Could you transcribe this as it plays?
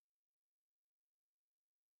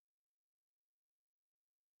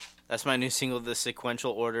That's my new single, The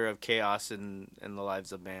Sequential Order of Chaos in the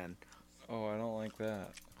Lives of Man. Oh, I don't like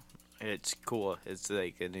that. It's cool. It's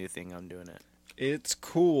like a new thing. I'm doing it. It's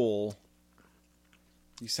cool.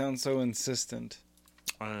 You sound so insistent.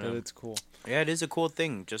 I don't But know. it's cool. Yeah, it is a cool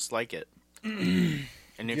thing. Just like it.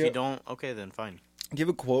 And if you don't, okay, then fine. Do you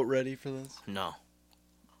have a quote ready for this? No.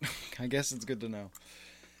 I guess it's good to know.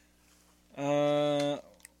 Well,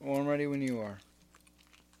 I'm ready when you are.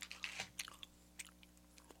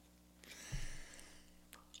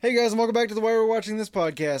 Hey guys, and welcome back to the Why We're Watching This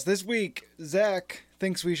podcast. This week, Zach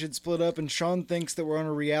thinks we should split up, and Sean thinks that we're on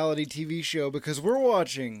a reality TV show because we're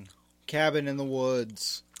watching Cabin in the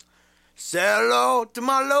Woods. Say hello to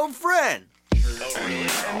my little friend.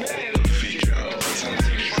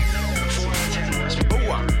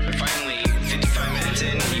 Finally, 55 minutes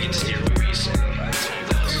in, you get to see movies.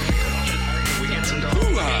 We get some dogs.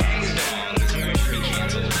 This movie should be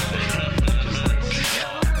canceled.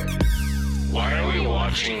 Why are we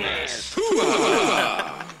watching this?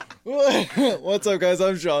 What's up, guys?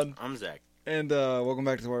 I'm Sean, I'm Zach. and welcome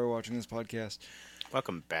back to the Why We're Watching This podcast.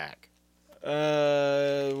 Welcome back.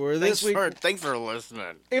 We're this week. Thanks for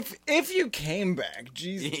listening. If you came back,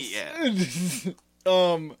 Jesus.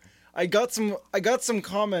 Yeah. I got some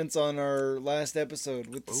comments on our last episode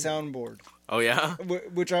with the soundboard, Oh, yeah?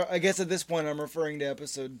 which I guess at this point I'm referring to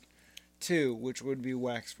episode 2, which would be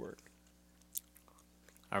Waxwork.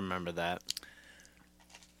 I remember that.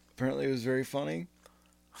 Apparently, it was very funny.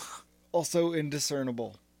 Also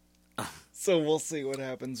indiscernible. So we'll see what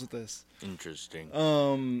happens with this. Interesting.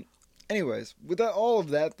 Anyways, with that, all of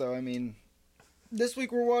that though, I mean, this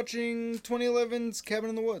week we're watching 2011's Cabin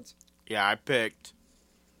in the Woods. Yeah, I picked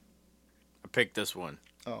this one.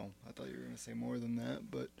 Oh, I thought you were gonna say more than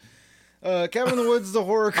that, but Cabin in the Woods is a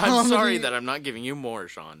horror comedy. I'm sorry that I'm not giving you more,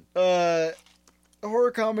 Sean. A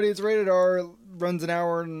horror comedy. It's rated R. Runs a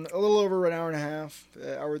little over an hour and a half.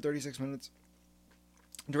 Hour and 36 minutes.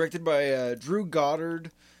 Directed by Drew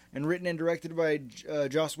Goddard, and written and directed by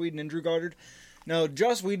Joss Whedon and Drew Goddard. Now,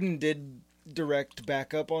 Joss Whedon did direct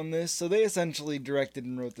backup on this, so they essentially directed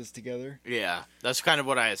and wrote this together. Yeah, that's kind of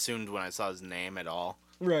what I assumed when I saw his name at all.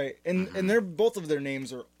 Right, and they're both of their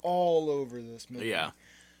names are all over this movie. Yeah.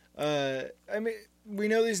 I mean, we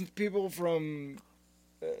know these people from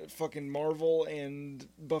fucking Marvel and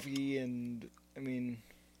Buffy, and I mean,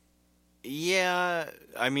 Yeah,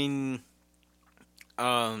 I mean,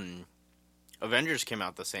 Avengers came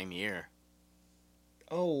out the same year.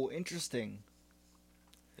 oh, interesting.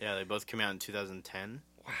 Yeah, they both came out in 2010.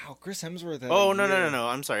 Wow, Chris Hemsworth. Had Oh, a no. year.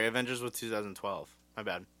 I'm sorry. Avengers was 2012. My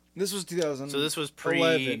bad. This was 2000. So this was pre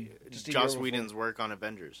 11, just a year Joss before. Whedon's work on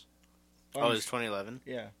Avengers. Oh, it was 2011?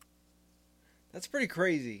 Yeah. That's pretty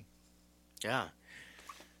crazy. Yeah.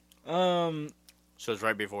 Um, So it's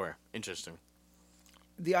right before. Interesting.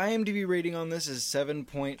 the IMDb rating on this is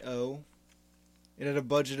 7.0. It had a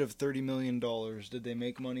budget of $30 million. Did they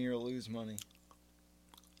make money or lose money?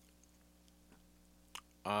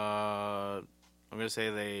 I'm going to say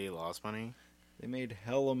they lost money. They made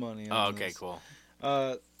hella money Oh, on okay, this. cool.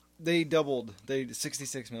 They doubled. They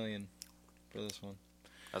 $66 million for this one.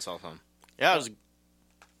 That's awesome. Yeah,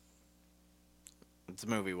 it's a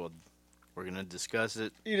movie. We're going to discuss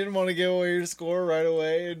it. You didn't want to give away your score right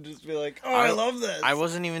away and just be like, "Oh, I love this." I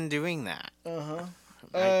wasn't even doing that. Uh-huh.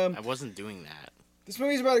 I wasn't doing that. This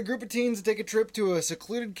movie's about a group of teens that take a trip to a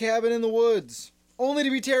secluded cabin in the woods, only to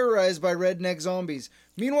be terrorized by redneck zombies.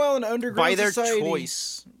 Meanwhile, an underground By their society...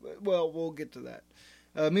 choice. Well, we'll get to that.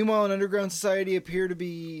 Meanwhile, an underground society appear to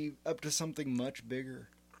be up to something much bigger.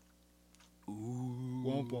 Ooh.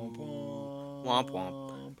 Womp womp womp. Womp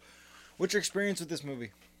womp. What's your experience with this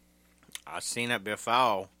movie? I've seen it before.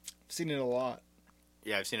 I've seen it a lot.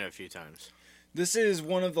 Yeah, I've seen it a few times. This is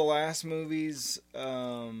one of the last movies,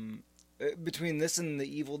 between this and the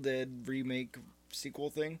Evil Dead remake sequel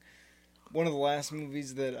thing, one of the last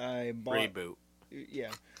movies that I bought. Reboot.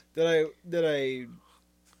 Yeah. That I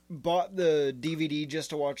bought the DVD just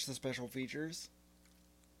to watch the special features.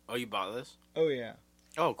 Oh, you bought this? Oh, yeah.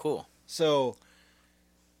 Oh, cool. So,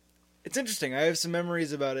 it's interesting. I have some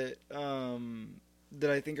memories about it that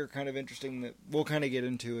I think are kind of interesting that we'll kind of get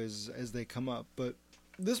into as they come up. But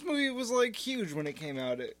this movie was, like, huge when it came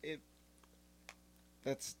out.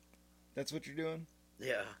 That's what you're doing?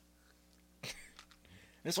 Yeah. I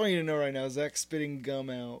just want you to know right now, Zach's spitting gum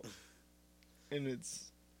out. And it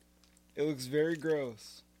looks very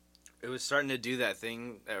gross. It was starting to do that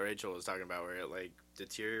thing that Rachel was talking about where it, like,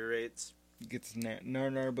 deteriorates. It gets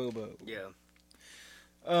nar bobo. Yeah.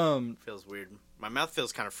 Um, Feels weird. My mouth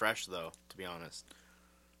feels kind of fresh, though, to be honest.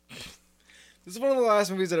 This is one of the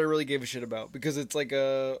last movies that I really gave a shit about because it's like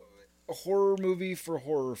a a horror movie for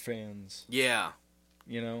horror fans, Yeah,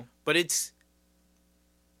 you know? but it's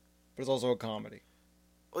But it's also a comedy.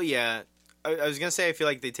 well, yeah. I was gonna say I feel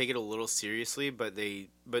like they take it a little seriously, but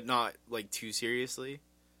not like too seriously.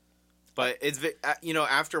 But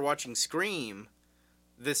after watching Scream,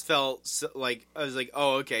 this felt like I was like,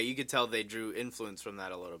 oh, okay, you could tell they drew influence from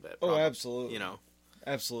that a little bit. Oh, probably, absolutely. You know,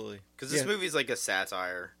 Absolutely. because this movie's like a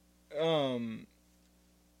satire, right?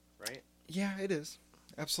 Yeah, it is.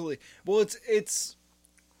 Absolutely. Well, it's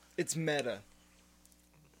meta.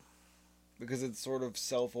 Because it's sort of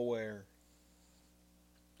self-aware.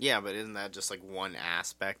 Yeah, but isn't that just like one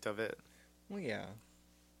aspect of it? Well, yeah.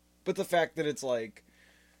 But the fact that it's like,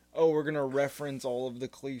 oh, we're going to reference all of the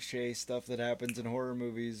cliche stuff that happens in horror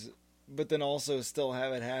movies, but then also still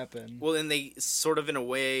have it happen. Well, and they sort of, in a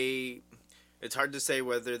way, it's hard to say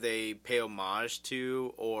whether they pay homage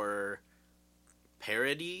to or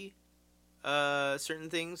parody certain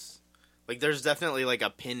things. Like, there's definitely like a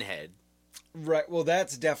Pinhead. Right. Well,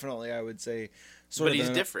 that's definitely, I would say, sort But of he's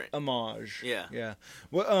an different. homage. Yeah. Yeah.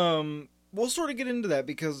 Well, we'll sort of get into that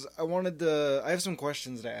because I have some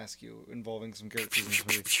questions to ask you involving some characters in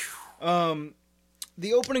this movie.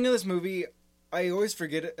 The opening of this movie, I always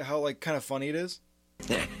forget how like kind of funny it is.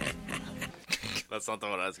 That's not the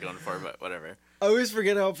one I was going for, but whatever. I always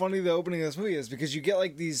forget how funny the opening of this movie is because you get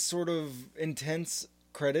like these sort of intense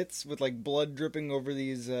credits with like blood dripping over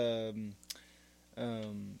these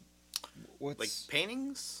what's Like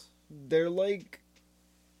paintings? they're like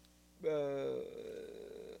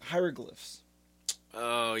hieroglyphs.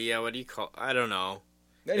 Oh, yeah, what do you call... I don't know.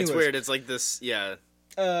 Anyways, It's weird. It's like this, yeah.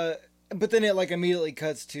 But then it like immediately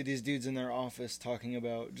cuts to these dudes in their office talking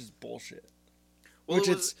about just bullshit. Well, Which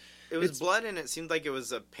it was it's- blood, and it seemed like it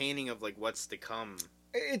was a painting of like what's to come.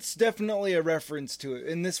 It's definitely a reference to it.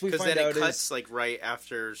 And this we Because find then out it cuts is like right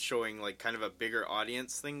after showing like kind of a bigger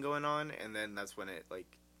audience thing going on, and then that's when it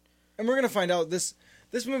like... and we're gonna find out this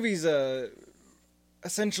movie's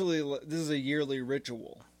essentially this is a yearly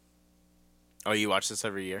ritual. Oh, you watch this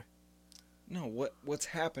every year? No, what's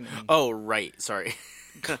happening? Oh, right. Sorry.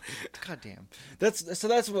 God damn. That's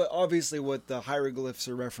what obviously what the hieroglyphs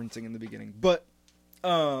are referencing in the beginning. But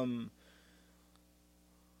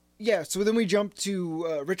yeah, so then we jump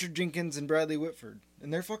to Richard Jenkins and Bradley Whitford,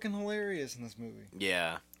 and they're fucking hilarious in this movie.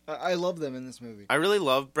 Yeah. I love them in this movie. I really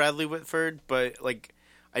love Bradley Whitford, but like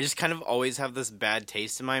I just kind of always have this bad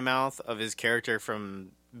taste in my mouth of his character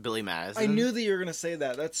from Billy Madison. I knew that you were gonna say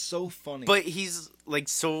that. That's so funny. But he's like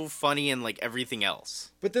so funny in like everything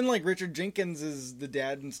else. But then like Richard Jenkins is the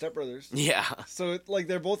dad in Step Brothers. Yeah. So like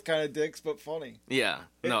they're both kind of dicks but funny. Yeah.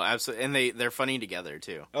 No, absolutely. And they're funny together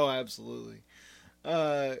too. Oh, absolutely.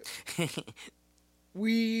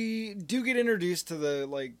 We do get introduced to the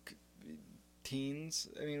like teens.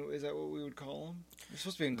 I mean, is that what we would call them? They're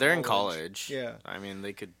supposed to be in college. They're in college. Yeah. I mean,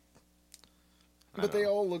 they could... But they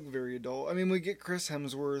all look very adult. I mean, we get Chris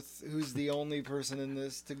Hemsworth, who's the only person in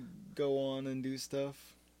this to go on and do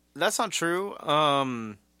stuff. That's not true.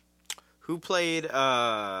 Who played,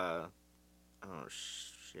 oh,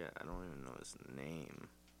 shit, I don't even know his name.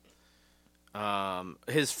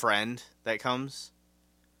 His friend that comes.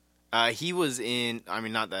 He was in, I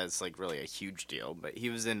mean, not that it's, like, really a huge deal, but he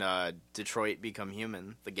was in, Detroit Become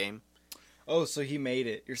Human, the game. Oh, so he made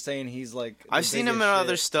it. You're saying he's, like... the I've seen him biggest in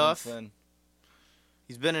other shit stuff. since then.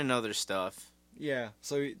 He's been in other stuff. Yeah,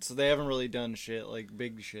 so they haven't really done shit, like,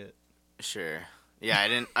 big shit. Sure.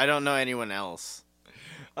 Yeah, I don't know anyone else.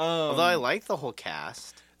 Although I like the whole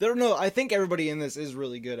cast. No, I think everybody in this is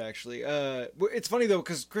really good, actually. It's funny, though,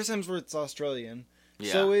 because Chris Hemsworth's Australian.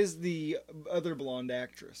 Yeah. So is the other blonde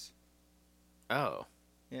actress. Oh.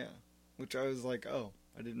 Yeah. Which I was like, oh,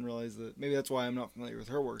 I didn't realize that. Maybe that's why I'm not familiar with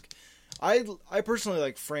her work. I personally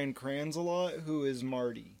like Fran Kranz a lot, who is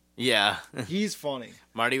Marty. Yeah. He's funny.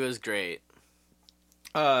 Marty was great.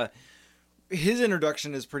 His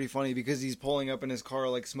introduction is pretty funny because he's pulling up in his car,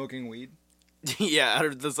 like, smoking weed. Yeah, out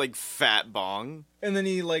of this, like, fat bong. And then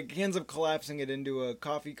he ends up collapsing it into a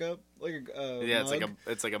coffee cup. Like a Yeah, mug.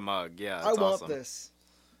 it's like a mug. Yeah, I it's want awesome. this.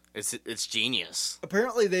 It's genius.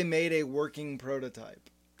 Apparently they made a working prototype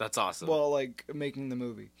That's awesome. while, like, making the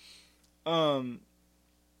movie.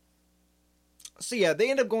 So yeah, they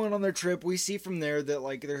end up going on their trip. We see from there that,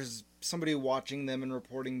 like, there's somebody watching them and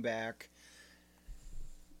reporting back.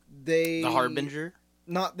 the Harbinger?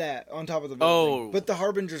 Not that, on top of the building. Oh. But the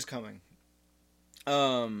Harbinger's coming.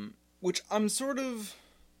 Which I'm sort of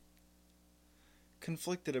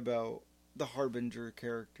conflicted about the Harbinger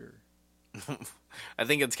character. I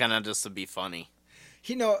think it's kind of just to be funny.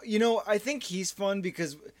 You know, I think he's fun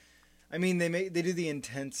because, I mean, they do the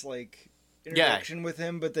intense, like, interaction with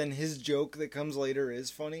him, but then his joke that comes later is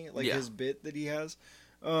funny, like Yeah. his bit that he has.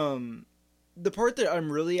 The part that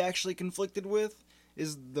I'm really actually conflicted with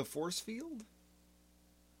is the force field.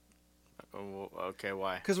 Oh, okay,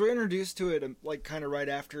 why? Because we're introduced to it, like, kind of right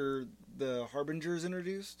after the Harbinger is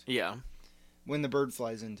introduced, Yeah. when the bird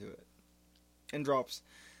flies into it and drops.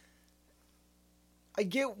 I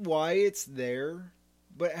get why it's there,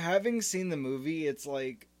 but having seen the movie, it's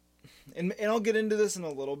like, and I'll get into this in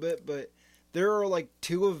a little bit, but there are like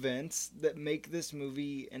two events that make this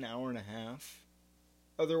movie an hour and a half.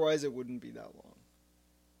 Otherwise, it wouldn't be that long.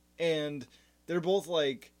 And they're both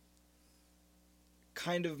like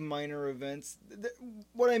kind of minor events.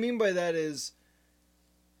 What I mean by that is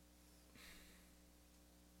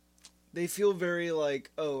they feel very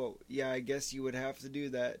like, oh, yeah, I guess you would have to do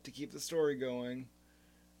that to keep the story going.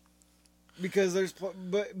 Because there's,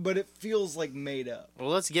 but it feels like made up. Well,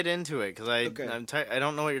 let's get into it because Okay. I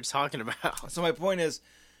don't know what you're talking about. So my point is,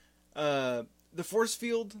 the force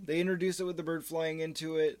field, they introduce it with the bird flying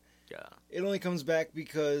into it. Yeah. It only comes back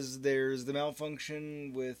because there's the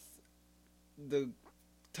malfunction with the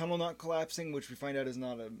tunnel not collapsing, which we find out is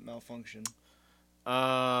not a malfunction.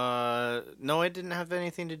 No, it didn't have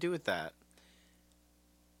anything to do with that.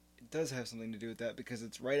 It does have something to do with that because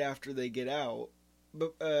it's right after they get out,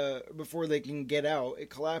 but before they can get out, it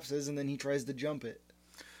collapses and then he tries to jump it.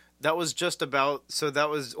 That was just about. So that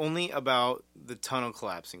was only about the tunnel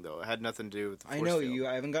collapsing, though. It had nothing to do with the force I know field. you.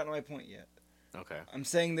 I haven't gotten to my point yet. Okay. I'm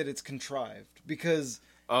saying that it's contrived because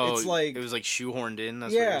Oh, it's like, it was like shoehorned in.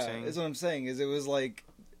 That's what yeah, you're saying. is what I'm saying. Is it was like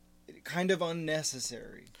kind of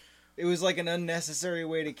unnecessary. It was like an unnecessary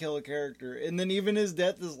way to kill a character, and then even his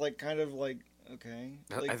death is like kind of like okay.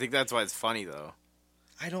 Like, I think that's why it's funny, though.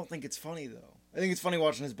 I don't think it's funny though. I think it's funny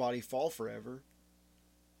watching his body fall forever.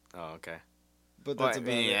 Oh, okay. But Well, that's I about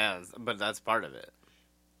mean, it. yeah, but that's part of it.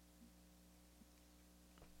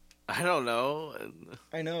 I don't know.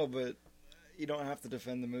 I know, but you don't have to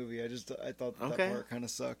defend the movie. I thought that Okay. part kind of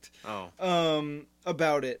sucked. Oh,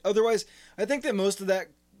 About it. Otherwise, I think that most of that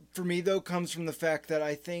for me though comes from the fact that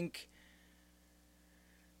I think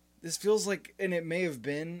this feels like, and it may have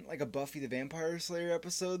been like a Buffy the Vampire Slayer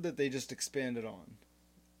episode that they just expanded on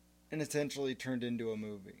and essentially turned into a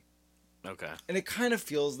movie. okay. And it kind of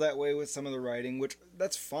feels that way with some of the writing, which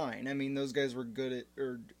that's fine. I mean, those guys were good at,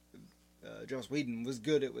 or Joss Whedon was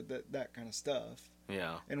good at with that kind of stuff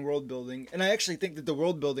Yeah. and world building. And I actually think that the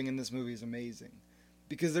world building in this movie is amazing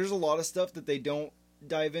because there's a lot of stuff that they don't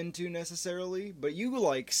dive into necessarily, but you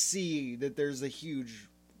like see that there's a huge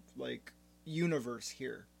like universe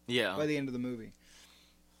here Yeah. by the end of the movie.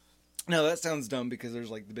 Now that sounds dumb because there's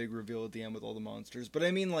like the big reveal at the end with all the monsters, but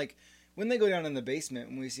I mean like when they go down in the basement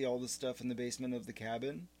and we see all the stuff in the basement of the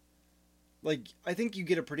cabin, like I think you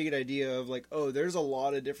get a pretty good idea of like, oh, there's a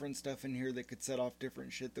lot of different stuff in here that could set off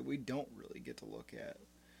different shit that we don't really get to look at.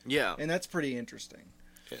 Yeah. And that's pretty interesting.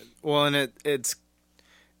 Well, and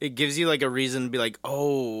it gives you like a reason to be like,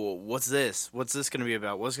 oh, what's this? What's this going to be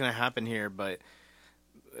about? What's going to happen here? But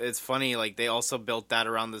it's funny, like they also built that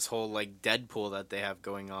around this whole like Deadpool that they have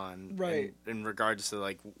going on, Right. In regards to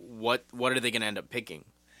like what are they going to end up picking?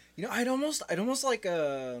 You know, I'd almost like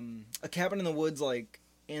a Cabin in the Woods like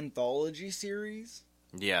anthology series.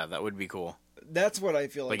 Yeah, that would be cool. That's what I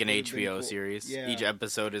feel like. Like an would have been HBO cool. series. Yeah. Each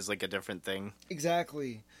episode is like a different thing.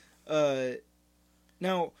 Exactly.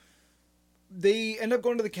 Now, they end up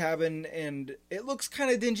going to the cabin, and it looks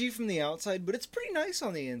kind of dingy from the outside, but it's pretty nice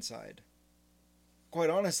on the inside. Quite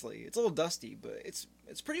honestly, it's a little dusty, but it's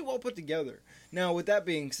pretty well put together. Now, with that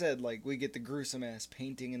being said, like we get the gruesome ass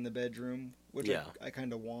painting in the bedroom, which Yeah. I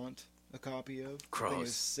kind of want a copy of. I think Gross.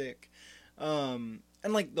 it's sick. And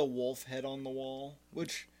like the wolf head on the wall,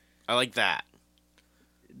 which I like that.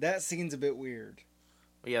 that scene's a bit weird.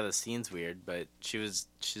 Well, yeah, the scene's weird, but she's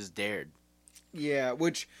dared. Yeah,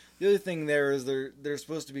 which the other thing there is they're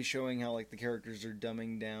supposed to be showing how like the characters are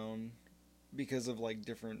dumbing down because of like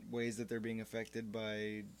different ways that they're being affected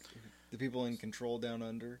by the people in control down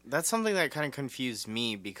under. That's something that kind of confused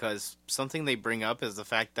me because something they bring up is the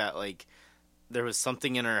fact that like there was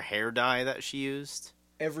something in her hair dye that she used.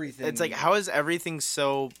 Everything. It's like, how is everything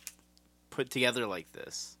so put together like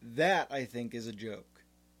this? That I think is a joke.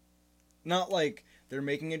 Not like they're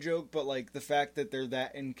making a joke, but like the fact that they're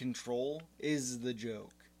that in control is the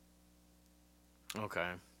joke.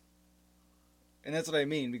 Okay. And that's what I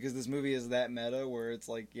mean, because this movie is that meta where it's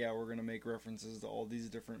like, yeah, we're going to make references to all these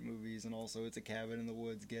different movies, and also it's a cabin in the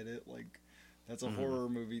woods, get it? Like, that's a horror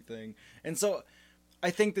movie thing. And so, I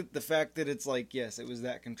think that the fact that it's like, yes, it was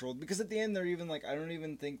that controlled, because at the end they're even like, I don't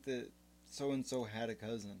even think that so-and-so had a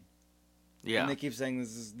cousin. Yeah. And they keep saying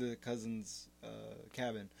this is the cousin's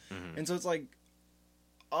cabin. Mhm. And so it's like,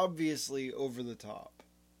 obviously over the top.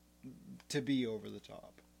 To be over the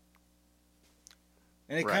top.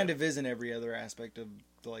 And it Right. kind of is in every other aspect of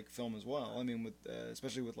the like film as well. I mean, with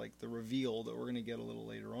especially with like the reveal that we're going to get a little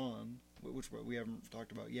later on, which we haven't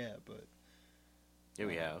talked about yet, but Yeah,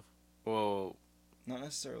 we have. Well, not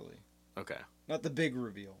necessarily. okay. Not the big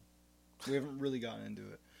reveal. We haven't really gotten into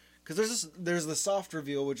it. Because there's the soft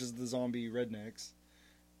reveal, which is the zombie rednecks.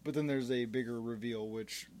 But then there's a bigger reveal,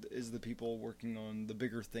 which is the people working on the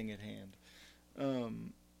bigger thing at hand.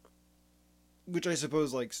 Which I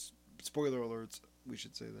suppose, like, spoiler alerts, we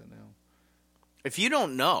should say that now. If you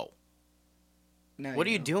don't know, Now what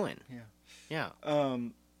are you know. doing? Yeah. Yeah.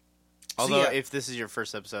 So Although, yeah. if this is your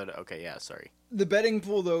first episode, okay, yeah, sorry. The betting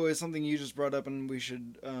pool, though, is something you just brought up, and we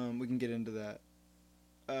can get into that.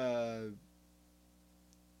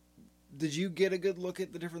 Did you get a good look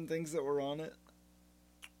at the different things that were on it?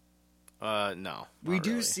 No. We not do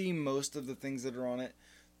really. see most of the things that are on it.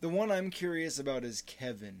 The one I'm curious about is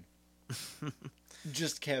Kevin.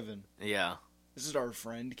 Just Kevin. Yeah. This is our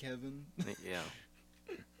friend Kevin. Yeah.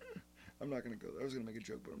 I'm not gonna go there. I was gonna make a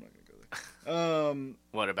joke, but I'm not gonna go there.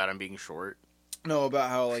 What about him being short? No, about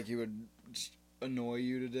how like he would just annoy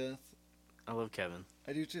you to death. I love Kevin,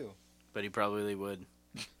 I do too. but he probably would.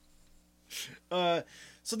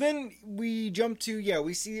 So then we jump to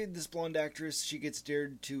we see this blonde actress. She gets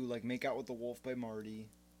dared to like make out with the wolf by Marty,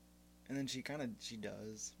 and then she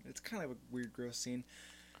does. It's kind of a weird, gross scene.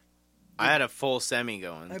 I had a full semi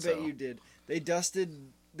going. I bet you did. They dusted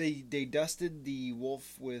the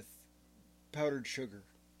wolf with powdered sugar,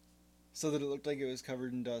 so that it looked like it was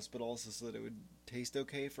covered in dust, but also so that it would taste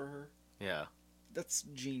okay for her. Yeah. That's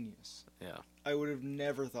genius. Yeah. I would have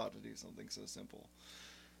never thought to do something so simple.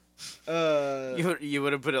 You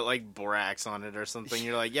would have put it like borax on it or something.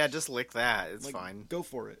 You're like, yeah, just lick that. It's like, fine. Go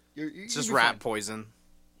for it. It's just rat poison.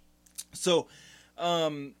 So,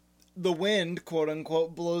 the wind, quote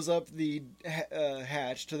unquote, blows up the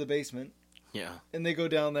hatch to the basement, Yeah. and they go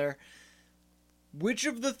down there. Which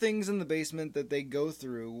of the things in the basement that they go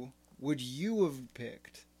through would you have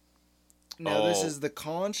picked? Now, this Oh. is the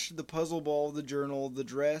conch, the puzzle ball, the journal, the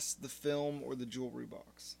dress, the film, or the jewelry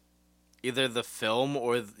box. Either the film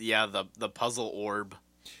or the puzzle orb.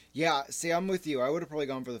 Yeah, see, I'm with you. I would have probably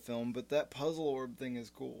gone for the film, but that puzzle orb thing is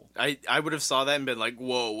cool. I would have saw that and been like,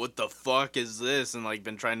 whoa, what the fuck is this? And like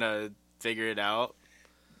been trying to figure it out.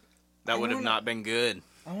 That would have not been good.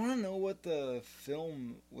 I want to know what the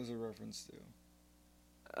film was a reference to.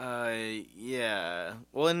 Yeah.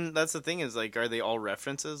 Well, and that's the thing is, like, are they all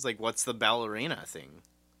references? Like, what's the ballerina thing?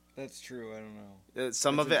 That's true. I don't know.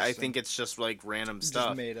 Some That's of it, I interesting. think it's just, like, random Just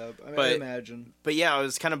stuff. made up. I But- imagine. But yeah, I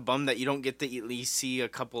was kind of bummed that you don't get to at least see a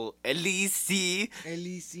couple... At least see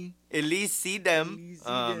them.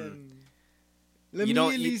 You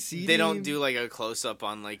don't... they don't do, like, a close-up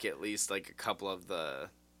on, like, at least, like, a couple of the...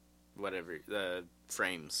 Whatever. The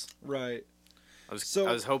frames. Right. I was So-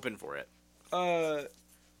 I was hoping for it.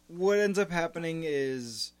 What ends up happening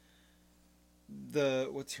is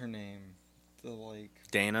what's her name?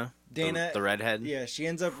 Dana? Dana. The redhead? Yeah, she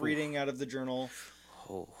ends up reading out of the journal,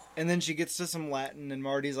 Oh. and then she gets to some Latin, and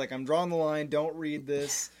Marty's like, "I'm drawing the line. Don't read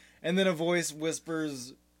this." And then a voice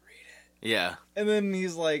whispers, Yeah. and then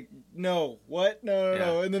he's like, "No, what? No,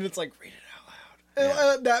 no." And then it's like, "Read it out loud."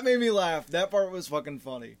 Yeah. And, that made me laugh. That part was fucking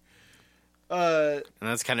funny. And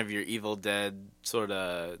that's kind of your Evil Dead sort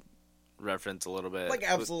of reference a little bit. Like, with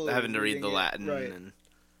absolutely having to read reading the it, Latin. right. And,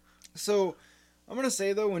 So, I'm gonna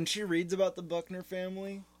say though, when she reads about the Buckner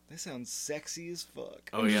family, they sound sexy as fuck.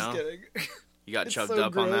 Oh, I'm yeah? just kidding. you got It's chubbed so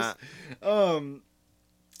up on gross. that?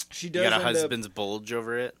 She You does got a end up. husband's bulge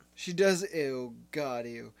over it? She does. Ew, God,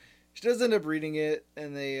 ew. She does end up reading it,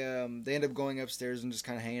 and they end up going upstairs and just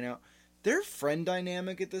kind of hanging out. Their friend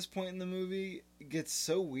dynamic at this point in the movie gets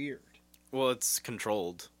so weird. Well, it's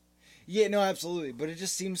controlled. Yeah, no, absolutely, but it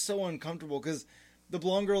just seems so uncomfortable because the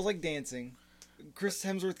blonde girl's like dancing, Chris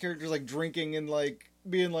Hemsworth character's like drinking and like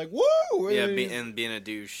being like woo, Yeah, then he's- and being a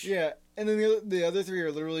douche. yeah, and then the other three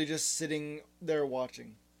are literally just sitting there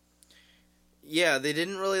watching. Yeah, they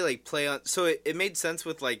didn't really like play on. So it made sense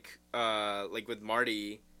with like with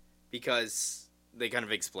Marty, because they kind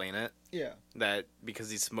of explain it Yeah, that because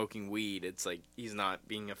he's smoking weed, it's like he's not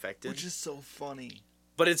being affected. which is so funny.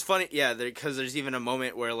 But it's funny, yeah, because there's even a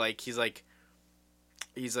moment where like he's like,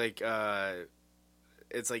 it's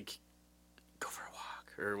like go for a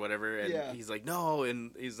walk or whatever, and Yeah. he's like no,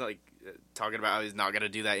 and he's like talking about how he's not gonna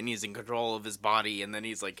do that, and he's in control of his body, and then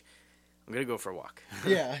he's like, I'm gonna go for a walk.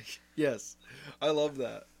 Yeah, yes, I love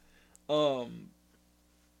that.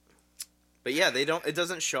 But yeah, they don't. It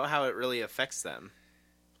doesn't show how it really affects them.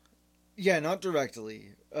 Yeah, not directly.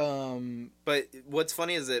 But what's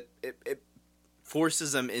funny is it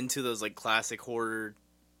forces them into those like classic horror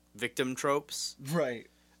victim tropes, Right.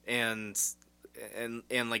 and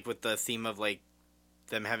like with the theme of like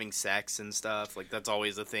them having sex and stuff, like that's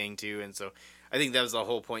always a thing too. And so I think that was the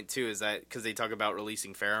whole point too, is that because they talk about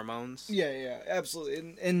releasing pheromones. Yeah,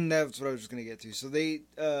 absolutely, and that's what I was just gonna get to. So they,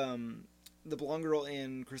 the blonde girl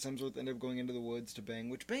and Chris Hemsworth end up going into the woods to bang,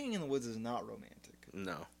 which banging in the woods is not romantic,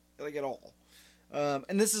 No, like at all.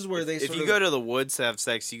 And this is where if you go to the woods to have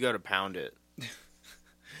sex, you go to pound it.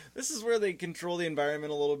 This is where they control the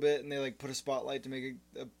environment a little bit, and they like put a spotlight to make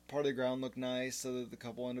a part of the ground look nice, so that the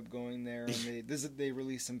couple end up going there, and they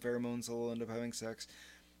release some pheromones, so they'll end up having sex.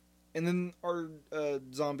 And then our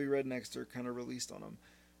zombie rednecks are kind of released on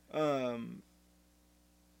them.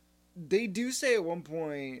 They do say at one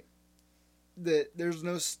point that there's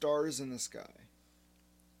no stars in the sky,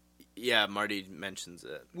 Yeah, Marty mentions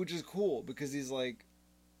it. which is cool because he's like,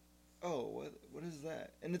 "Oh, what is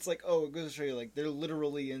that?" And it's like, "Oh, it goes to show you like they're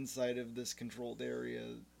literally inside of this controlled area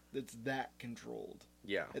that's that controlled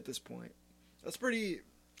Yeah. at this point." That's a pretty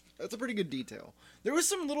good detail. There was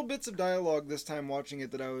some little bits of dialogue this time watching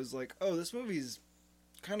it that I was like, "Oh, this movie's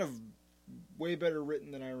kind of way better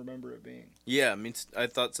written than I remember it being." Yeah, I mean, I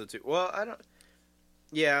thought so too. Well, I don't.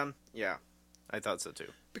 Yeah, I thought so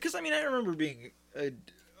too. Because I mean, I remember being a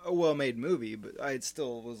well-made movie, but I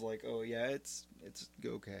still was like, "Oh yeah, it's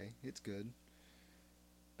okay, it's good."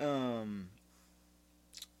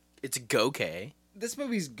 It's go-kay. This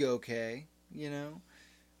movie's okay, you know.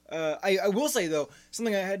 I will say though,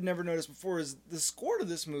 something I had never noticed before is the score to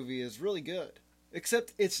this movie is really good.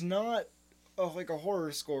 Except it's not like a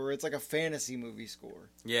horror score; it's like a fantasy movie score.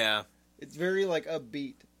 Yeah, It's very like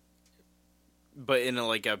upbeat. but in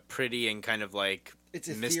like a pretty and kind of like It's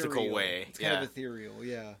mystical ethereal. way. It's kind of ethereal,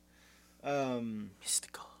 yeah.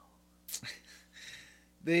 Mystical.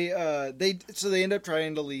 They end up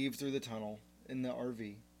trying to leave through the tunnel in the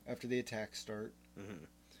RV after the attacks start,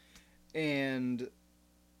 and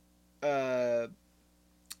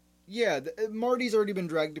Marty's already been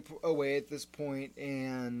dragged away at this point,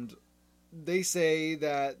 and they say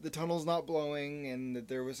that the tunnel's not blowing and that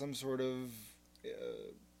there was some sort of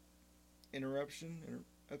interruption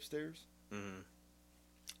upstairs.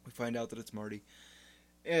 We find out that it's Marty.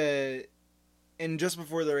 And just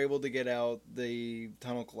before they're able to get out, the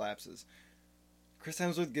tunnel collapses. Chris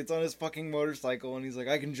Hemsworth gets on his fucking motorcycle and he's like,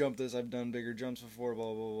 "I can jump this. I've done bigger jumps before,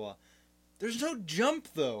 blah, blah, blah." There's no jump,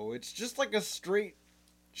 though. It's just like a straight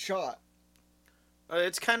shot.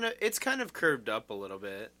 It's kind of curved up a little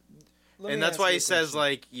bit. Let And me that's ask why you he a says, question.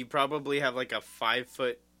 like, you probably have, like, a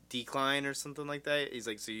 5-foot decline or something like that. He's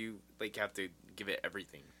like, so you, like, have to give it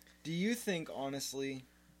everything. Do you think, honestly,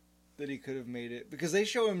 that he could have made it? Because they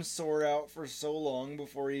show him soar out for so long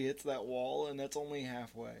before he hits that wall, and that's only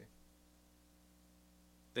halfway.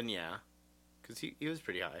 Then, yeah. Because he was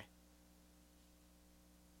pretty high.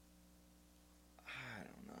 I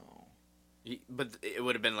don't know. But it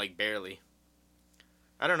would have been, like, barely.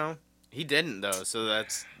 I don't know. He didn't, though, so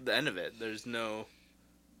that's the end of it. There's no...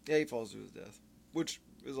 Yeah, he falls to his death. Which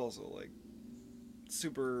is also, like,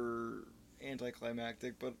 super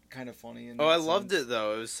anticlimactic, but kind of funny. Oh, I loved it,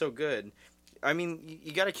 though. It was so good. I mean,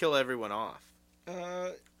 you gotta kill everyone off.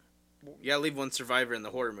 You gotta leave one survivor in the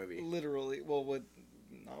horror movie. Literally. Well,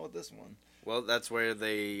 not with this one. Well, that's where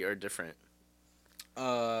they are different.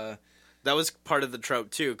 Uh, That was part of the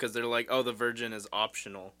trope, too, because they're like, oh, the virgin is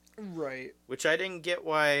optional. right. Which I didn't get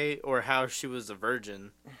why or how she was a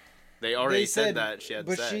virgin. They already said that she had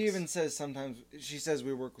but sex. she even says sometimes, she says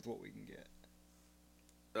we work with what we can get.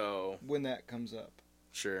 Oh, When that comes up.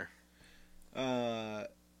 sure.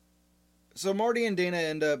 So Marty and Dana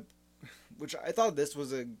end up, which I thought this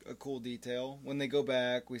was a cool detail. When they go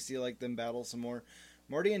back, we see like them battle some more.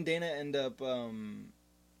 Marty and Dana end up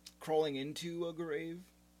crawling into a grave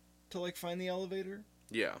to like find the elevator.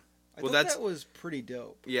 Yeah. I Well, thought that's- that was pretty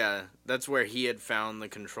dope. Yeah, that's where he had found the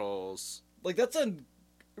controls. Like that's a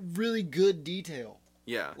really good detail.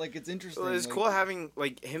 Yeah. Like it's interesting. Well, it's like, cool having,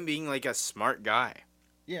 like, him being, like, a smart guy.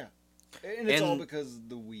 Yeah, and it's all And- because of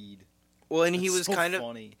the weed. Well, and he It's was so kind of...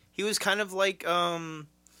 funny. He was kind of like,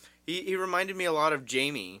 He reminded me a lot of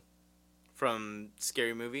Jamie from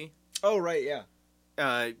Scary Movie. Oh right,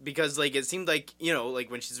 yeah. Because, like, it seemed like, you know, like,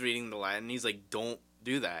 when she's reading the Latin, he's like, don't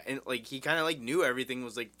do that. And, like, he kind of, like, knew everything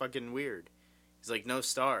was, like, fucking weird. He's like, no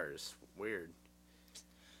stars. Weird.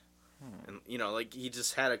 And, you know, like, he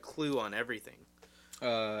just had a clue on everything.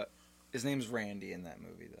 His name's Randy in that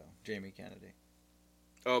movie though. Jamie Kennedy.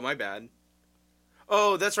 Oh, my bad.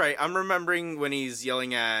 Oh, that's right. I'm remembering when he's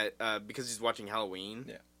yelling at because he's watching Halloween.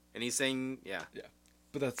 Yeah. And he's saying, yeah.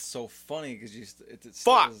 But that's so funny because it's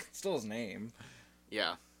Fuck! still his name.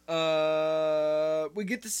 Yeah. We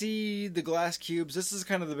get to see the glass cubes. This is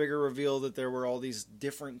kind of the bigger reveal that there were all these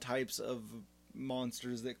different types of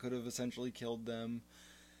monsters that could have essentially killed them.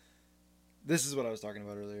 This is what I was talking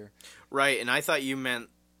about earlier. Right, and I thought you meant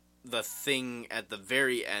the thing at the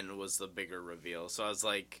very end was the bigger reveal. So I was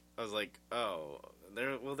like, oh,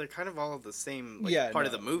 they're kind of all the same part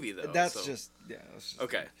of the movie though. That's just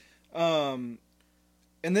okay. And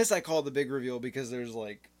this I call the big reveal because there's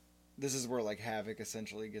this is where Havoc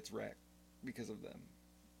essentially gets wrecked because of them.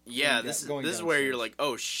 Yeah, this is where you're like,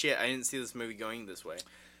 oh shit, I didn't see this movie going this way,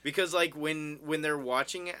 because when they're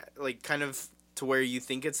watching it, kind of to where you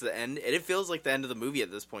think it's the end, it feels like the end of the movie at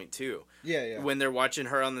this point too. Yeah. When they're watching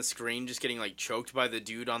her on the screen, just getting choked by the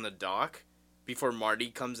dude on the dock before Marty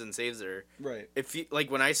comes and saves her. Right. If you,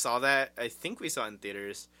 when I saw that, I think we saw it in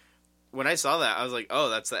theaters. When I saw that, I was like, oh,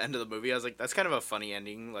 that's the end of the movie. I was like, that's kind of a funny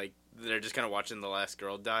ending. They're just kind of watching the last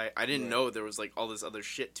girl die. I didn't know there was all this other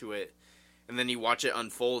shit to it. And then you watch it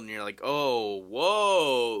unfold, and you're like, "Oh,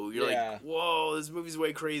 whoa!" You're like, "Whoa, this movie's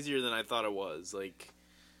way crazier than I thought it was." I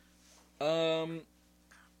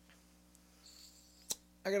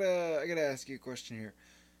gotta ask you a question here.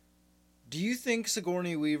 Do you think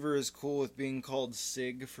Sigourney Weaver is cool with being called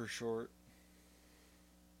Sig for short?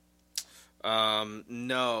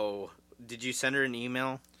 No. Did you send her an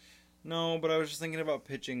email? No, but I was just thinking about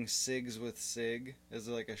pitching Sigs with Sig as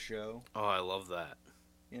a show. Oh, I love that.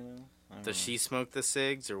 You know? Does she smoke the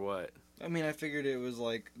cigs or what? I mean, I figured it was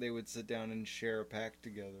they would sit down and share a pack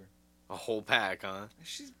together. A whole pack, huh?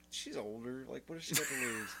 She's older. What does she got to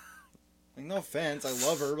lose? No offense, I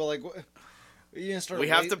love her, but what? You start. We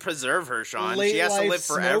have to preserve her, Sean. She has to live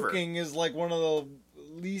forever. Smoking is one of the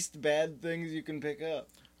least bad things you can pick up.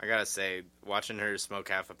 I gotta say, watching her smoke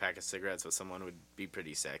half a pack of cigarettes with someone would be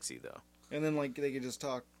pretty sexy, though. And then they could just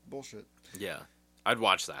talk bullshit. Yeah, I'd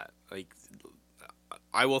watch that.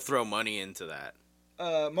 I will throw money into that.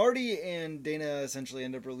 Marty and Dana essentially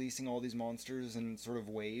end up releasing all these monsters in sort of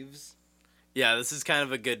waves. Yeah, this is kind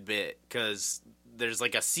of a good bit, because there's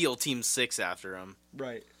a SEAL Team 6 after them.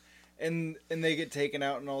 Right. And they get taken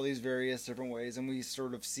out in all these various different ways, and we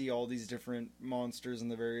sort of see all these different monsters in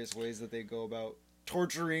the various ways that they go about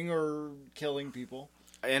torturing or killing people.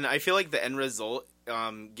 And I feel like the end result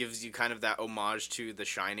gives you kind of that homage to The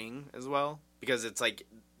Shining as well, because it's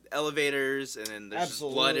elevators and then there's just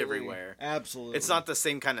blood everywhere. Absolutely. It's not the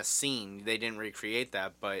same kind of scene. They didn't recreate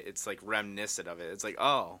that, but it's reminiscent of it. It's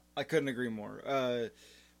oh. I couldn't agree more.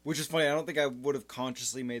 Which is funny. I don't think I would have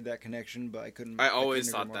consciously made that connection, but I couldn't. I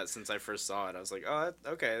always thought that since I first saw it. I was like, oh,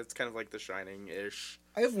 okay, it's kind of like The Shining-ish.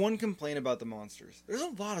 I have one complaint about the monsters. There's a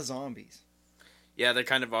lot of zombies. Yeah, they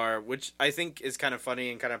kind of are, which I think is kind of funny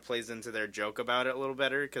and kind of plays into their joke about it a little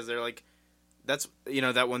better, because they're that's,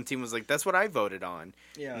 that one team was that's what I voted on.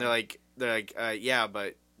 Yeah. And they're like, yeah,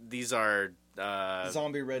 but these are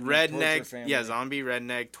zombie redneck torture family. Yeah, zombie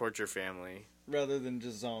redneck torture family. Rather than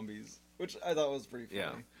just zombies, which I thought was pretty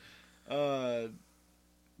funny. Yeah.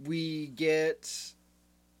 We get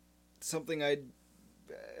something I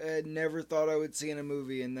never thought I would see in a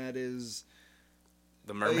movie, and that is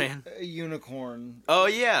the merman, a unicorn. Oh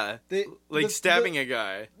yeah, stabbing a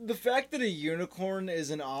guy. The fact that a unicorn is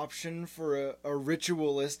an option for a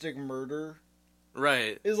ritualistic murder,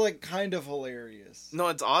 right, is kind of hilarious. No,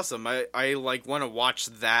 it's awesome. I want to watch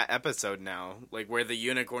that episode now, where the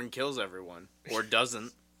unicorn kills everyone or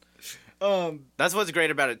doesn't. That's what's great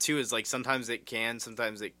about it too. Is sometimes it can,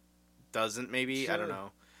 sometimes it doesn't. Maybe sure. I don't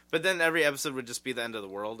know. But then every episode would just be the end of the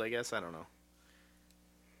world. I guess I don't know.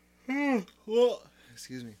 Well.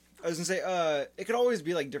 Excuse me. I was gonna say, it could always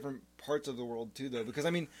be different parts of the world too, though, because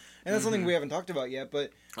and that's something we haven't talked about yet.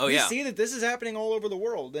 But we see that this is happening all over the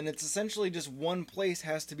world, and it's essentially just one place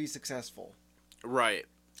has to be successful, right?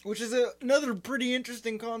 Which is another pretty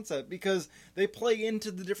interesting concept, because they play into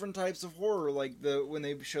the different types of horror, when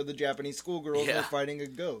they show the Japanese schoolgirls who are fighting a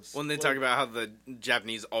ghost. When they talk about how the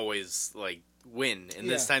Japanese always win, and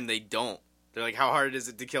this time they don't. They're how hard is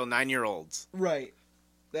it to kill 9-year-olds? Right.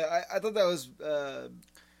 I thought that was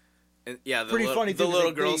pretty funny. The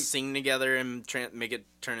little girls sing together and make it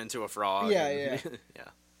turn into a frog. Yeah.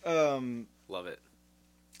 Love it.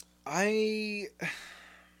 I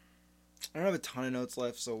don't have a ton of notes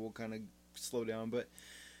left, so we'll kind of slow down. But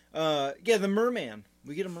the merman.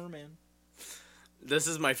 We get a merman. This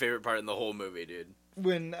is my favorite part in the whole movie, dude.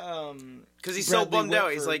 When because he's so bummed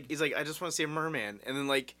out. He's like, I just want to see a merman, and then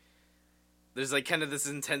there's like kind of this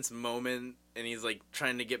intense moment, and he's like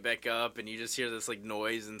trying to get back up, and you just hear this like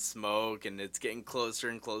noise and smoke, and it's getting closer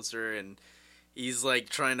and closer, and he's like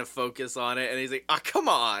trying to focus on it, and he's like, "Ah, come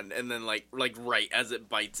on!" And then like right as it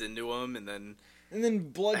bites into him, and then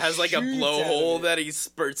blood has like a shoots blowhole out of it. that he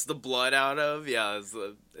spurts the blood out of. Yeah,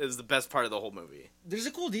 it was the best part of the whole movie. There's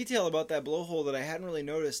a cool detail about that blowhole that I hadn't really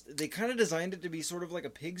noticed. They kind of designed it to be sort of like a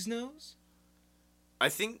pig's nose, I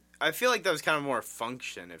feel like that was kind of more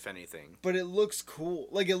function, if anything. but it looks cool.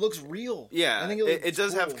 Like, it looks real. Yeah, I think it looks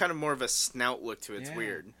does have cool. kind of more of a snout look to it. It's Yeah.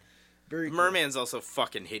 weird. Very cool. Merman's also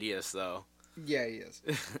fucking hideous, though. Yeah, he is.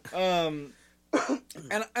 And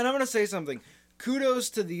I'm gonna say something. Kudos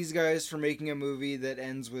to these guys for making a movie that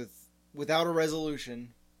ends without a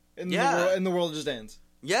resolution, and Yeah. the world just ends.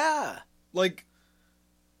 Yeah. Like,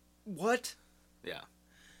 what? Yeah.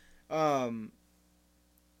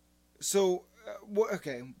 So,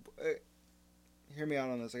 okay. Hear me out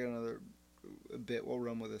on this. I got another bit. We'll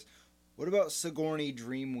run with this. What about Sigourney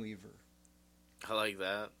Dreamweaver? I like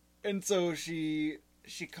that. And so she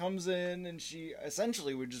comes in and she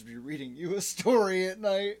essentially would just be reading you a story at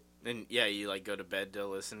night. And yeah, you like go to bed to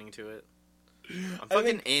listening to it. I'm I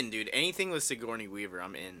fucking think- in, dude. Anything with Sigourney Weaver,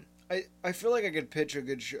 I'm in. I feel like I could pitch a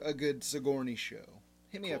good Sigourney show.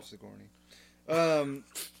 Hit me Cool. up, Sigourney.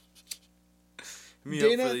 Me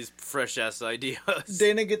Dana- up for these fresh ass ideas.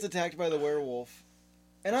 Dana gets attacked by the werewolf,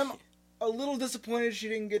 and I'm a little disappointed she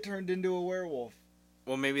didn't get turned into a werewolf.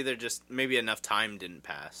 Well, maybe enough time didn't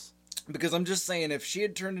pass. Because I'm just saying, if she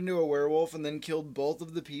had turned into a werewolf and then killed both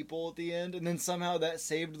of the people at the end, and then somehow that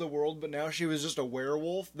saved the world, but now she was just a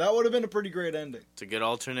werewolf, that would have been a pretty great ending. It's a good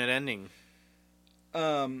alternate ending.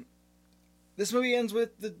 This movie ends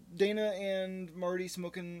with Dana and Marty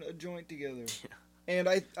smoking a joint together. Yeah. And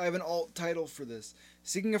I have an alt title for this.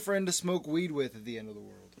 Seeking a friend to smoke weed with at the end of the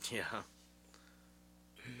world. Yeah.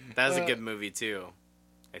 That was a good movie too.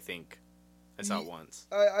 I think I saw it once.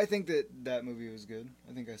 I think that movie was good.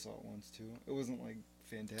 I think I saw it once too. It wasn't like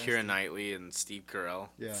fantastic. Keira Knightley and Steve Carell.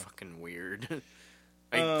 Yeah. Fucking weird.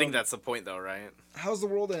 I think that's the point though, right? How's the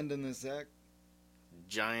world end in this, Zach?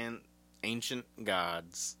 Giant ancient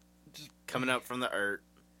gods Just coming up from the earth.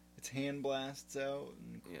 its hand blasts out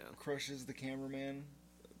and Yeah. crushes the cameraman,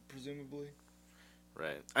 presumably.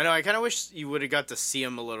 Right. I know. I kind of wish you would have got to see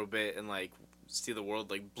him a little bit and like see the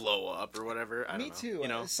world like blow up or whatever. I don't Me know. too. You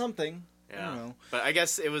know. Something. Yeah. I don't know. But I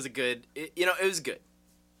guess it was a good. It was good.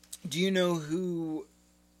 Do you know who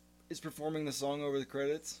is performing the song over the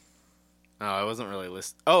credits? Oh, I wasn't really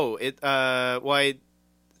listening. Oh, it. Why?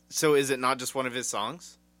 So is it not just one of his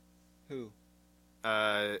songs? Who?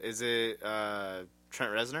 Is it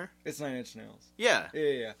Trent Reznor? It's Nine Inch Nails. Yeah.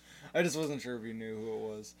 Yeah. I just wasn't sure if you knew who it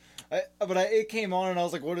was. It came on and I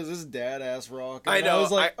was like, "What is this dad ass rock?" And I know. I was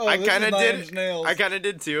like, "Oh, I this kind is of Nine did. Inch Nails." I kind of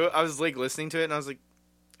did too. I was like listening to it and I was like,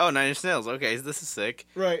 "Oh, Nine Inch Nails. Okay, this is sick."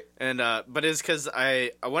 Right. And but it's because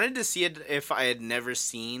I wanted to see it if I had never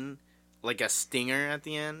seen like a stinger at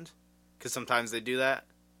the end, because sometimes they do that.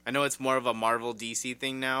 I know it's more of a Marvel DC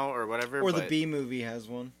thing now or whatever. Or but, the B movie has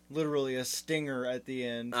one. Literally a stinger at the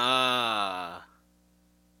end. Ah.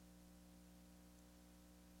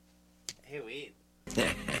 Hey, wait.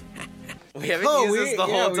 We haven't used this the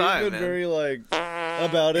whole time, we've been man. very like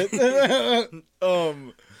about it.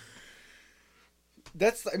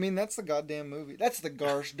 That's the goddamn movie. That's the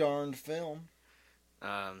gosh darned film.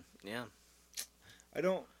 Yeah. I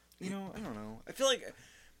don't know. I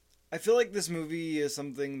feel like this movie is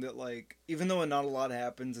something that, like, even though not a lot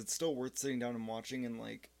happens, it's still worth sitting down and watching, and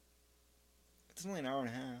like it's only an hour and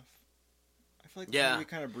a half. I feel like the movie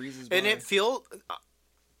kind of breezes by. And it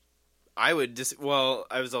I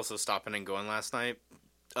was also stopping and going last night,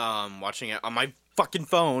 watching it on my fucking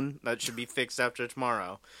phone. That should be fixed after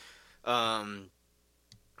tomorrow. But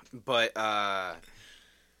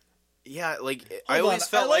yeah, like I always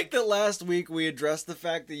felt like that last week we addressed the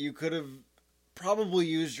fact that you could have probably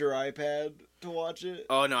used your iPad to watch it.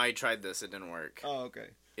 oh no, I tried this. It didn't work. Oh, okay.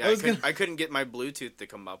 Yeah, I couldn't get my Bluetooth to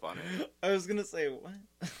come up on it. I was gonna say what?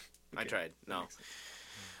 I tried. No.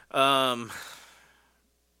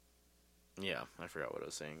 Yeah, I forgot what I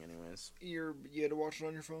was saying. Anyways. You had to watch it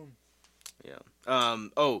on your phone. Yeah.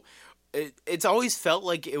 It's always felt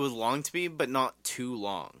like it was long to me, but not too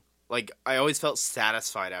long. Like I always felt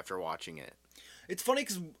satisfied after watching it. It's funny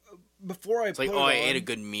because before I It's like, I ate a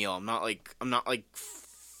good meal. I'm not like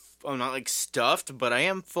stuffed, but I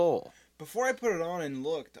am full. Before I put it on and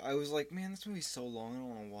looked, I was like, man, this movie's so long. I don't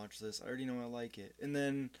want to watch this. I already know I like it. And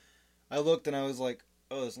then I looked and I was like,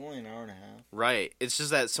 Oh, it's only an hour and a half. Right. It's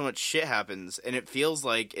just that so much shit happens, and it feels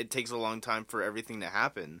like it takes a long time for everything to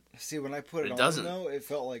happen. See, when I put it on, doesn't. though, it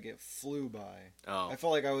felt like it flew by. Oh. I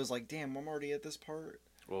felt like I was like, damn, I'm already at this part.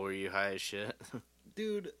 Well, were you high as shit?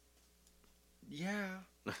 Dude, yeah.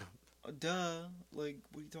 Duh. Like,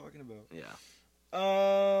 what are you talking about? Yeah.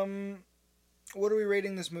 What are we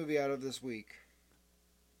rating this movie out of this week?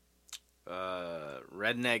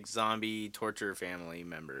 Redneck zombie torture family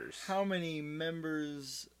members. How many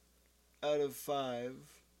members out of 5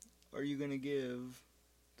 are you going to give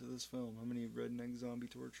to this film? How many redneck zombie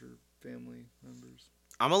torture family members?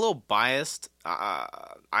 I'm a little biased.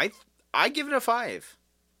 I give it a 5.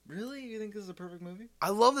 Really? You think this is a perfect movie? I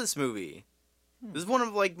love this movie. This is one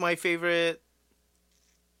of like my favorite,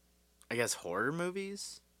 I guess, horror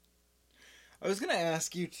movies. I was going to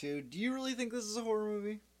ask you too. Do you really think this is a horror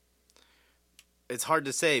movie? It's hard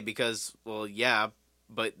to say because, well, yeah,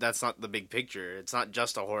 but that's not the big picture. It's not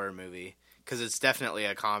just a horror movie because it's definitely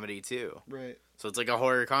a comedy too. Right. So it's like a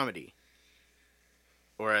horror comedy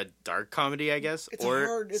or a dark comedy, I guess, It's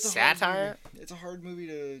or satire. It's a hard movie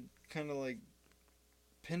to kind of like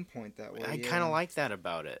pinpoint that way. I kind of like that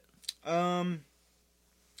about it.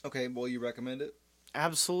 Okay, well, you recommend it?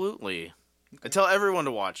 Absolutely. Okay. I tell everyone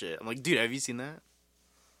to watch it. I'm like, dude, have you seen that?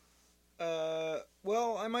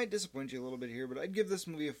 Well, I might disappoint you a little bit here, but I'd give this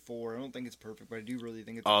movie a 4. I don't think it's perfect, but I do really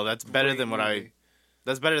think it's That's better great than what movie.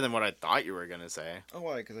 That's better than what I thought you were gonna say. Oh,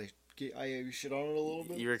 why? Because I shit on it a little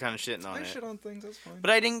bit? You were kind of shitting on I it. shit on things, that's fine.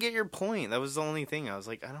 But I didn't get your point. That was the only thing. I was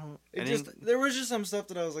like, There was just some stuff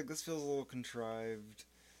that I was like, this feels a little contrived,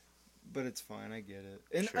 but it's fine, I get it.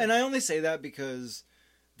 And Sure. and I only say that because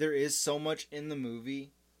there is so much in the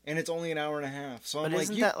movie, and it's only an hour and a half. So I'm But like,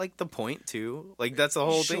 isn't that like the point too? Like that's the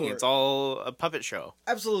whole thing. Sure. It's all a puppet show.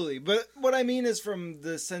 Absolutely, but what I mean is from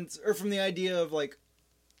the sense, or from the idea of like,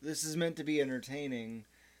 this is meant to be entertaining.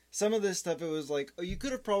 Some of this stuff, it was like, oh, you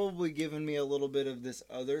could have probably given me a little bit of this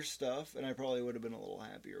other stuff, and I probably would have been a little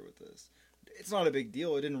happier with this. It's not a big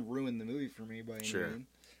deal. It didn't ruin the movie for me by any Sure. means.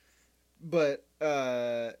 But,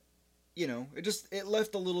 you know, it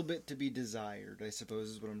left a little bit to be desired, I suppose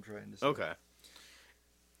is what I'm trying to say. Okay.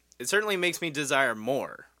 It certainly makes me desire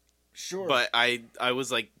more. Sure. But I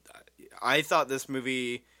was like, I thought this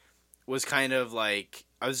movie was kind of like,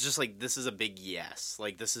 I was just like, this is a big yes.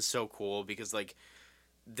 Like, this is so cool because, like,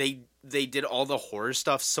 they did all the horror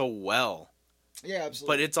stuff so well. Yeah,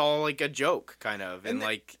 absolutely. But it's all like a joke, kind of. And, And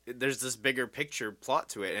like, there's this bigger picture plot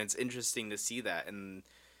to it. And it's interesting to see that and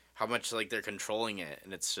how much, like, they're controlling it.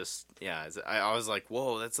 And it's just, yeah. I was like,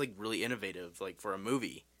 whoa, that's, like, really innovative, like, for a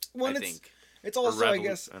movie, I think. It's also, I Revolu-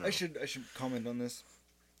 guess, I don't I know. should comment on this.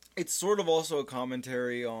 It's sort of also a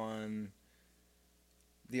commentary on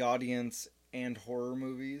the audience and horror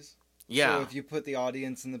movies. Yeah. So if you put the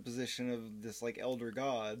audience in the position of this, like, elder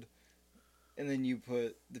god, and then you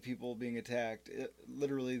put the people being attacked,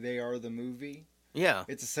 literally they are the movie. Yeah.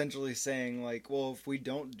 It's essentially saying, like, well, if we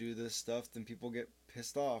don't do this stuff, then people get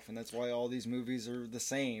pissed off. And that's why all these movies are the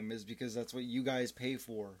same, is because that's what you guys pay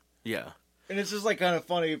for. Yeah. And it's just, like, kind of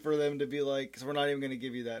funny for them to be like, so we're not even going to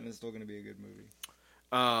give you that, and it's still going to be a good movie.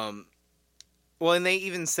 Well, and they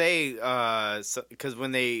even say, because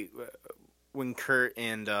when Kurt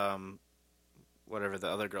and, whatever the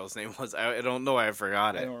other girl's name was, I don't know why I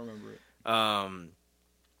forgot I it. don't remember it.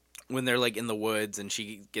 When they're, like, in the woods and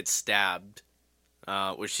she gets stabbed,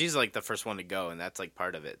 which she's, like, the first one to go, and that's, like,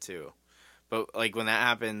 part of it, too. But, like, when that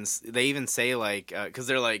happens, they even say, like, because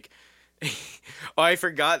they're like, oh, I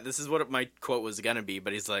forgot, this is what my quote was gonna be,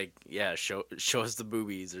 but he's like, yeah, show us the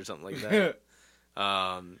boobies, or something like that.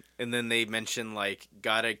 And then they mention, like,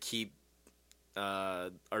 gotta keep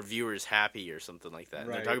our viewers happy or something like that. And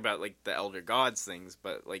Right. they're talking about, like, the elder gods things,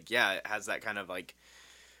 but, like, yeah, it has that kind of, like,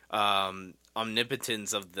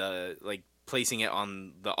 omnipotence of the, like, placing it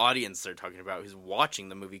on the audience they're talking about who's watching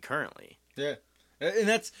the movie currently. Yeah. And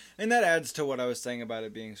that adds to what I was saying about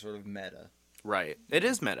it being sort of meta. Right. It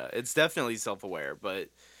is meta. It's definitely self-aware, but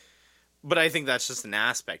I think that's just an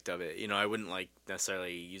aspect of it. You know, I wouldn't, like,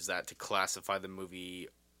 necessarily use that to classify the movie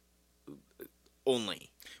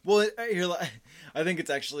only. Well, I think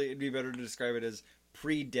it'd be better to describe it as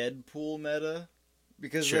pre-Deadpool meta.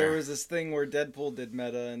 Because Sure. there was this thing where Deadpool did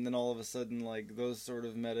meta, and then all of a sudden, like, those sort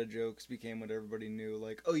of meta jokes became what everybody knew.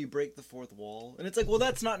 Like, oh, you break the fourth wall. And it's like, well,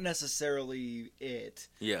 that's not necessarily it.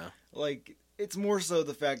 Yeah. Like, it's more so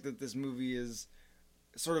the fact that this movie is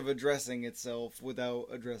sort of addressing itself without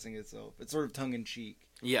addressing itself. It's sort of tongue-in-cheek.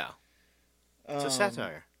 Yeah. It's a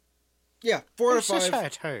satire. Yeah, 4 out of It's a 5.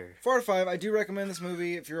 satire. 4 out of 5. I do recommend this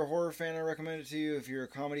movie. If you're a horror fan, I recommend it to you. If you're a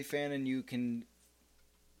comedy fan and you can...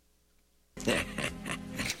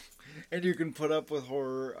 and you can put up with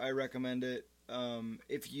horror, I recommend it.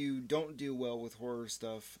 If you don't do well with horror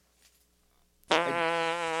stuff,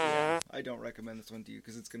 I don't recommend this one to you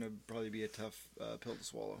because it's gonna probably be a tough pill to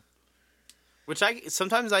swallow. Which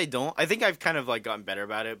sometimes I don't. I think I've kind of like gotten better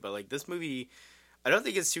about it, but like this movie, I don't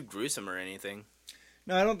think it's too gruesome or anything.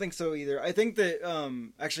 No, I don't think so either. I think that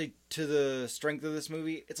actually, to the strength of this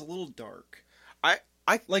movie, it's a little dark.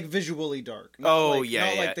 I like visually dark. Oh, like, yeah,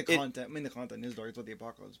 not yeah. like the content. I mean, the content is dark. It's what the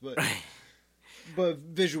apocalypse, but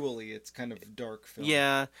visually, it's kind of a dark film.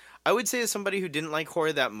 Yeah, I would say as somebody who didn't like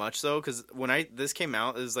horror that much though, because when this came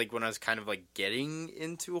out, it was like when I was kind of like getting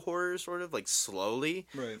into horror, sort of like slowly.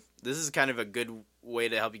 Right. This is kind of a good way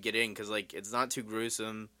to help you get in because like it's not too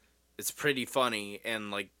gruesome, it's pretty funny,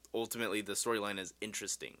 and like ultimately the storyline is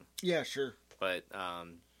interesting. Yeah, sure. But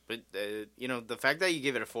you know, the fact that you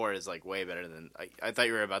give it a 4 is like way better than I thought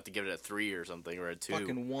you were about to give it a 3 or something or a 2.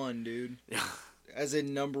 Fucking 1, dude. As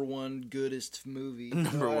in number 1 goodest movie.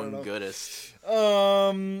 Number 1 goodest.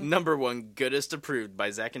 Um, Number 1 goodest approved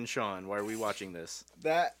by Zach and Sean. Why are we watching this?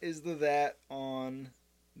 that is that on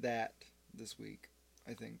that this week,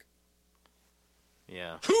 I think.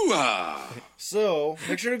 Yeah. So,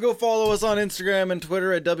 make sure to go follow us on Instagram and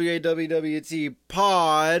Twitter at WAWWT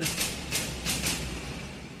Pod.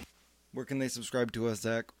 Where can they subscribe to us,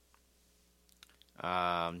 Zach?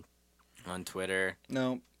 On Twitter,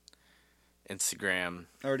 No, Instagram.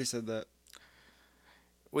 I already said that.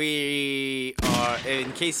 We are,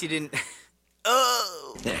 in case you didn't,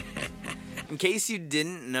 in case you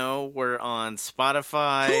didn't know, we're on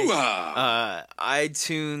Spotify,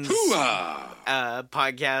 iTunes,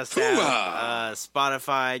 podcast app,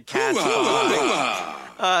 Spotify,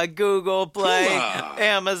 Castbox, Google Play,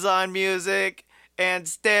 Amazon Music, and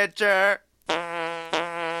Stitcher.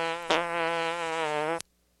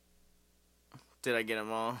 Did I get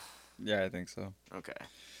them all? Yeah, I think so. Okay.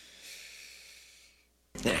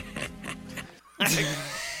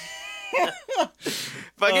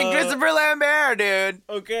 Fucking Christopher Lambert, dude.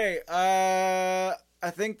 Okay, I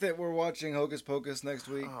think that we're watching Hocus Pocus next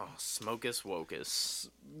week. Oh, Smokus Wokus.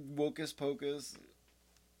 Wokus Pocus.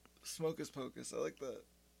 Smokus Pocus. I like that.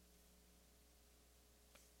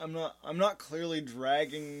 I'm not clearly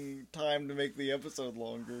dragging time to make the episode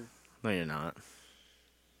longer. No, you're not.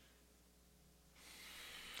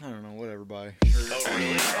 I don't know, whatever, bye. Oh,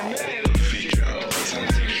 really?